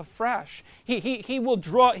Him afresh. He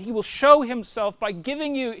will show Himself by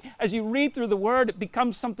giving you, as you read through the Word, it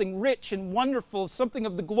becomes something rich and wonderful. Something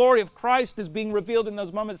of the glory of Christ is being revealed in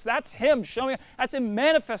those moments. That's Him showing, that's Him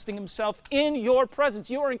manifesting Himself in your presence.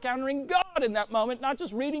 You are encountering God in that moment, not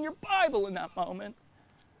just reading your Bible in that moment.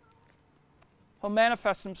 He'll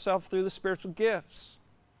manifest Himself through the spiritual gifts.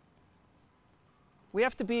 We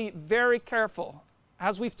have to be very careful,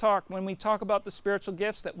 as we've talked, when we talk about the spiritual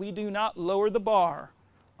gifts, that we do not lower the bar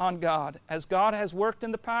on God. As God has worked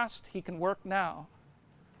in the past, He can work now.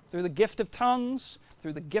 through the gift of tongues,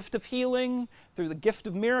 through the gift of healing, through the gift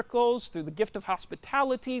of miracles, through the gift of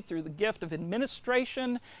hospitality, through the gift of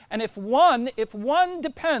administration. And if one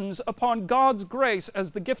depends upon God's grace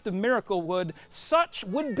as the gift of miracle would, such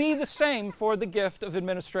would be the same for the gift of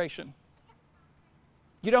administration.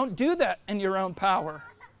 You don't do that in your own power.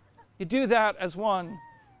 You do that as one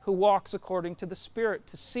who walks according to the Spirit,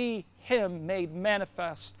 to see Him made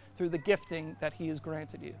manifest through the gifting that He has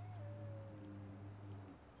granted you.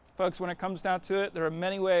 Folks, when it comes down to it, there are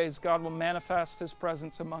many ways God will manifest His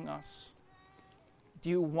presence among us. Do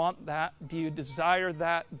you want that? Do you desire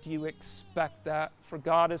that? Do you expect that? For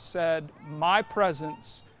God has said, my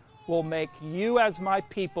presence will make you as my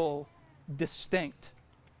people distinct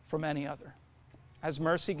from any other. As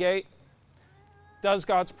Mercy Gate, does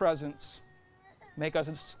God's presence make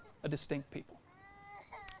us a distinct people?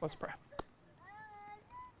 Let's pray.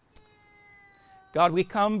 God, we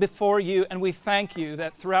come before you and we thank you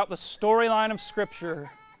that throughout the storyline of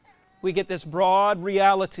Scripture, we get this broad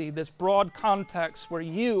reality, this broad context where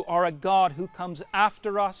you are a God who comes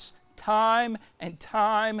after us time and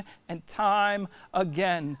time and time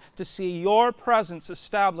again to see your presence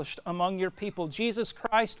established among your people. Jesus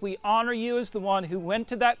Christ, we honor you as the one who went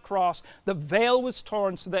to that cross. The veil was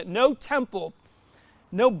torn so that no temple,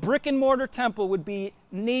 no brick and mortar temple would be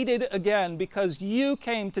needed again, because you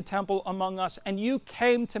came to temple among us and you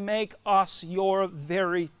came to make us your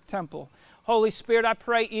very temple. Holy Spirit, I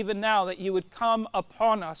pray even now that you would come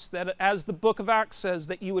upon us, that as the book of Acts says,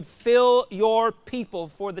 that you would fill your people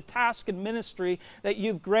for the task and ministry that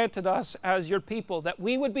you've granted us as your people, that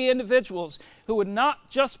we would be individuals who would not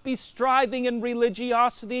just be striving in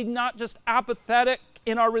religiosity, not just apathetic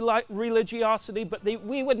in our religiosity, but that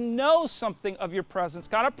we would know something of your presence.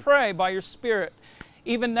 God, I pray by your Spirit,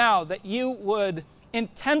 even now, that you would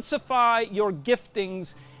intensify your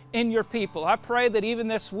giftings in your people. I pray that even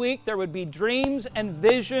this week there would be dreams and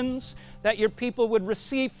visions that your people would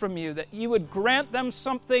receive from you, that you would grant them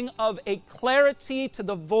something of a clarity to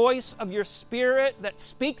the voice of your Spirit that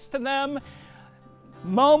speaks to them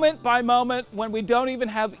moment by moment when we don't even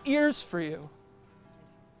have ears for you.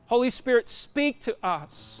 Holy Spirit, speak to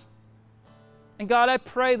us. And God, I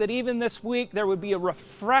pray that even this week there would be a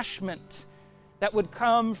refreshment that would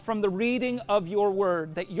come from the reading of your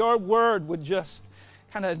word, that your word would just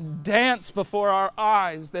kind of dance before our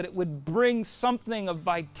eyes, that it would bring something of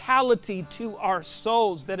vitality to our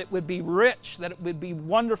souls, that it would be rich, that it would be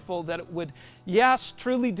wonderful, that it would, yes,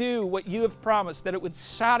 truly do what you have promised, that it would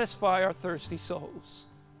satisfy our thirsty souls.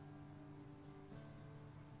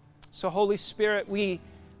 So, Holy Spirit, we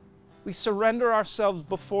surrender ourselves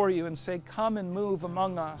before you and say, come and move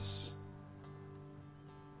among us.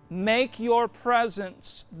 Make your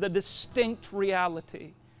presence the distinct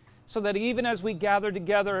reality, so that even as we gather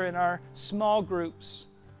together in our small groups,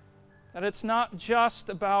 that it's not just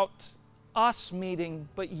about us meeting,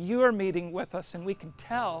 but you're meeting with us, and we can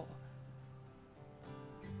tell.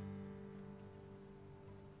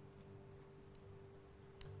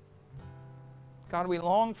 God, we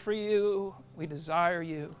long for you. We desire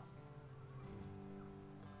you.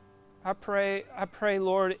 I pray,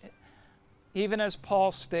 Lord, even as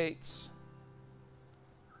Paul states,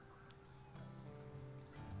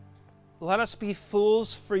 let us be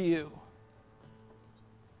fools for you.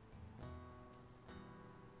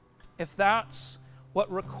 If that's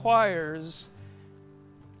what requires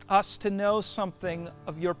us to know something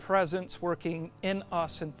of your presence working in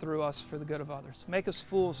us and through us for the good of others, make us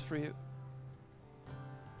fools for you.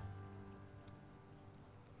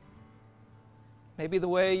 Maybe the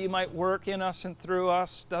way you might work in us and through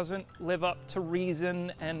us doesn't live up to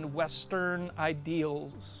reason and Western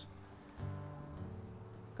ideals.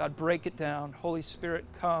 God, break it down. Holy Spirit,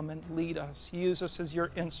 come and lead us. Use us as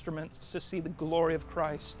your instruments to see the glory of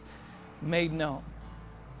Christ made known.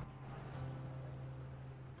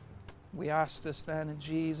 We ask this then in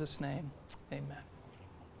Jesus' name. Amen.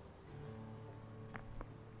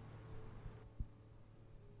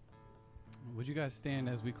 Would you guys stand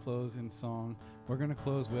as we close in song? We're going to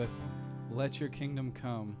close with Let Your Kingdom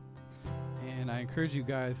Come. And I encourage you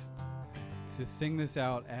guys to sing this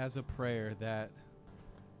out as a prayer that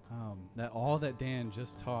all that Dan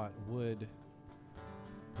just taught would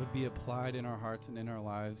be applied in our hearts and in our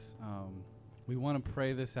lives. We want to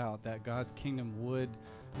pray this out, that God's kingdom would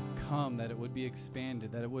come, that it would be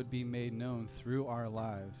expanded, that it would be made known through our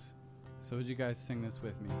lives. So would you guys sing this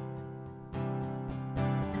with me?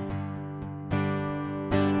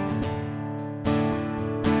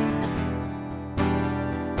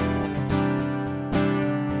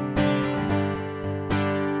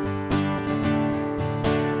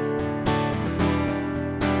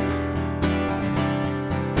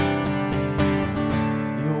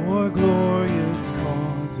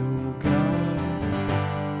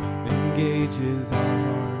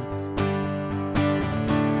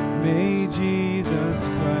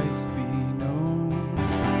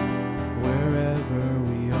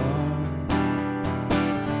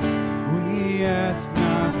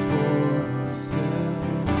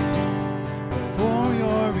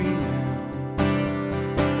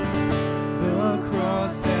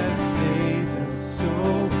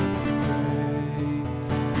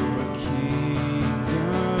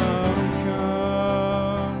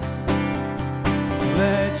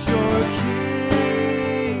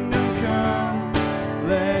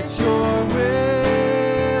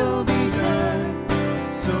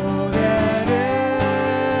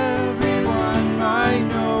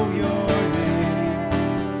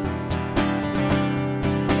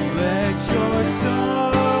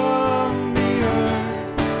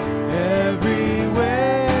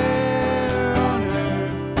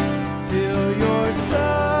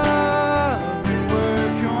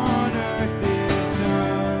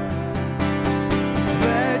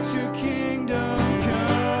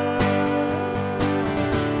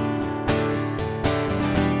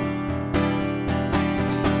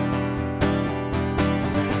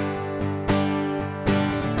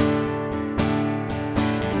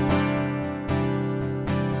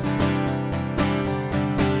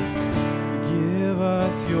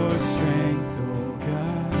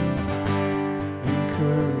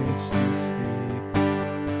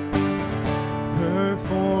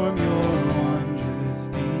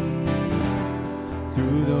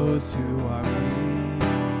 those who are weak.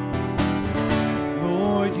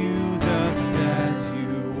 Lord, use us as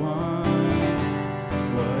you want,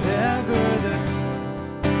 whatever the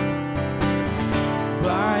test.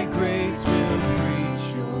 By grace we'll preach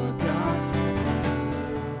your gospel to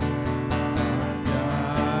our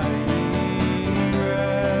dying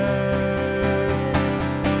breath.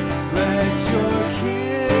 Let your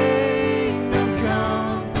kingdom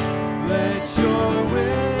come, let your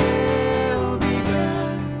will be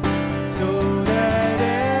done, so that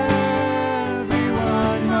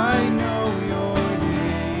everyone might know your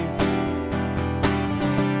name.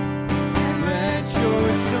 Let your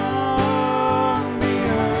song be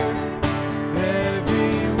heard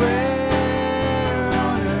everywhere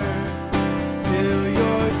on earth, till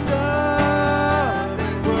your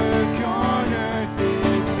sovereign work on earth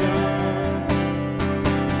is done.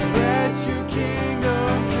 Let your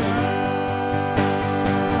kingdom come.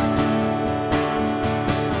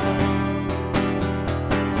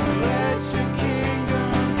 Let your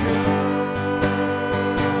kingdom come.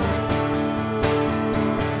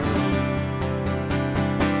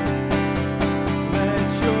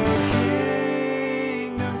 Let your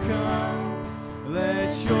kingdom come.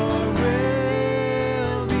 Let your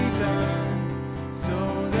will be done, so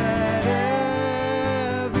that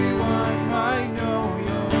everyone might know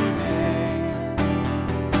your name.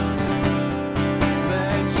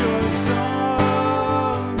 Let your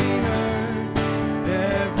song be heard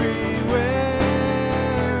everywhere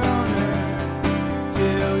on earth,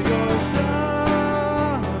 till your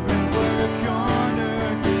sovereign work on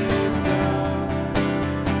earth is done.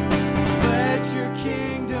 Let your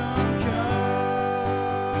kingdom come.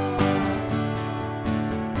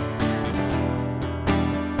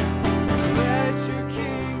 Let your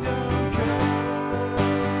kingdom come.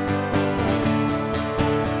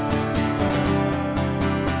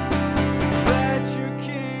 Let your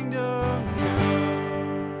kingdom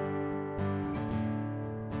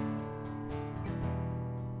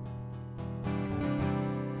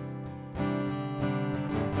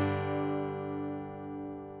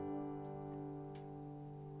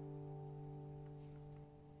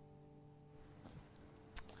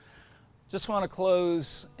Just want to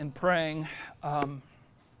close in praying.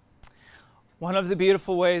 One of the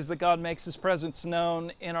beautiful ways that God makes His presence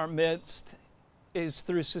known in our midst is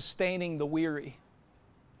through sustaining the weary.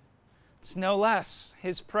 It's no less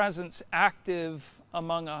His presence active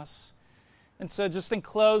among us. And so just in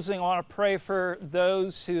closing, I want to pray for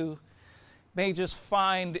those who may just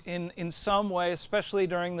find in some way, especially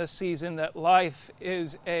during this season, that life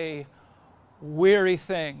is a weary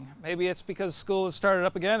thing. Maybe it's because school has started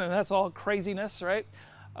up again and that's all craziness, right?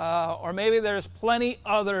 Or maybe there's plenty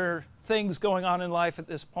other things going on in life at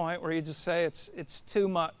this point where you just say it's too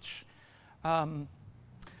much. So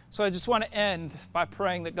I just want to end by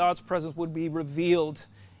praying that God's presence would be revealed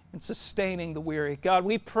in sustaining the weary. God,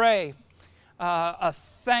 we pray a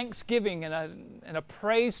thanksgiving and a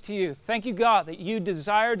praise to you. Thank you, God, that you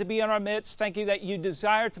desire to be in our midst. Thank you that you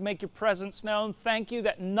desire to make your presence known. Thank you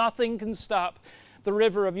that nothing can stop the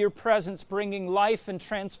river of your presence bringing life and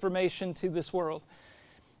transformation to this world.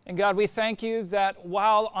 And God, we thank you that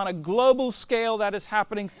while on a global scale that is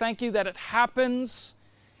happening, thank you that it happens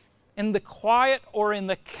in the quiet or in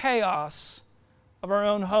the chaos of our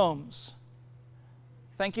own homes.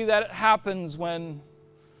 Thank you that it happens when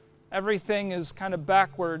everything is kind of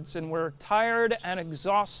backwards and we're tired and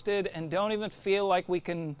exhausted and don't even feel like we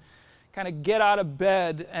can kind of get out of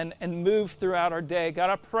bed and move throughout our day. God,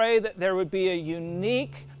 I pray that there would be a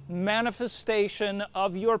unique manifestation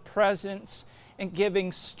of your presence in giving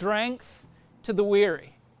strength to the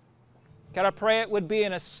weary. God, I pray it would be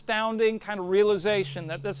an astounding kind of realization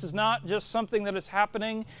that this is not just something that is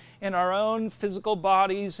happening in our own physical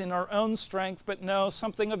bodies, in our own strength, but no,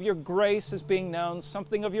 something of your grace is being known,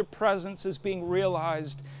 something of your presence is being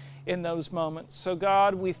realized in those moments. So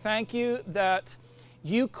God, we thank you that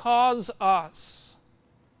you cause us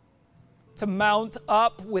to mount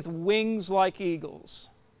up with wings like eagles.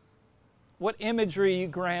 What imagery you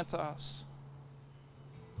grant us.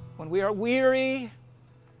 When we are weary,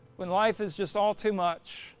 when life is just all too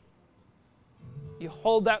much, you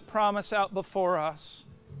hold that promise out before us.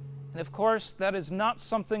 And of course, that is not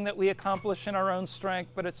something that we accomplish in our own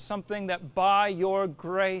strength, but it's something that by your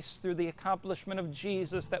grace, through the accomplishment of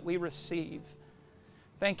Jesus, that we receive.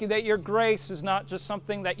 Thank you that your grace is not just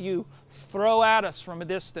something that you throw at us from a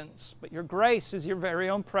distance, but your grace is your very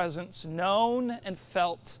own presence, known and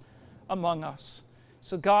felt among us.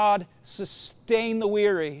 So God, sustain the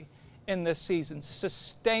weary in this season.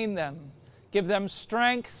 Sustain them. Give them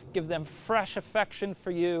strength. Give them fresh affection for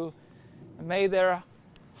you. And may their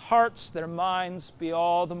hearts, their minds be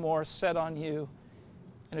all the more set on you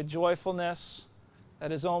in a joyfulness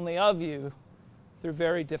that is only of you through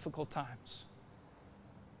very difficult times.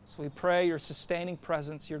 So we pray your sustaining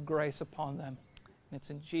presence, your grace upon them. And it's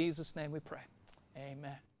in Jesus' name we pray.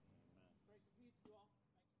 Amen.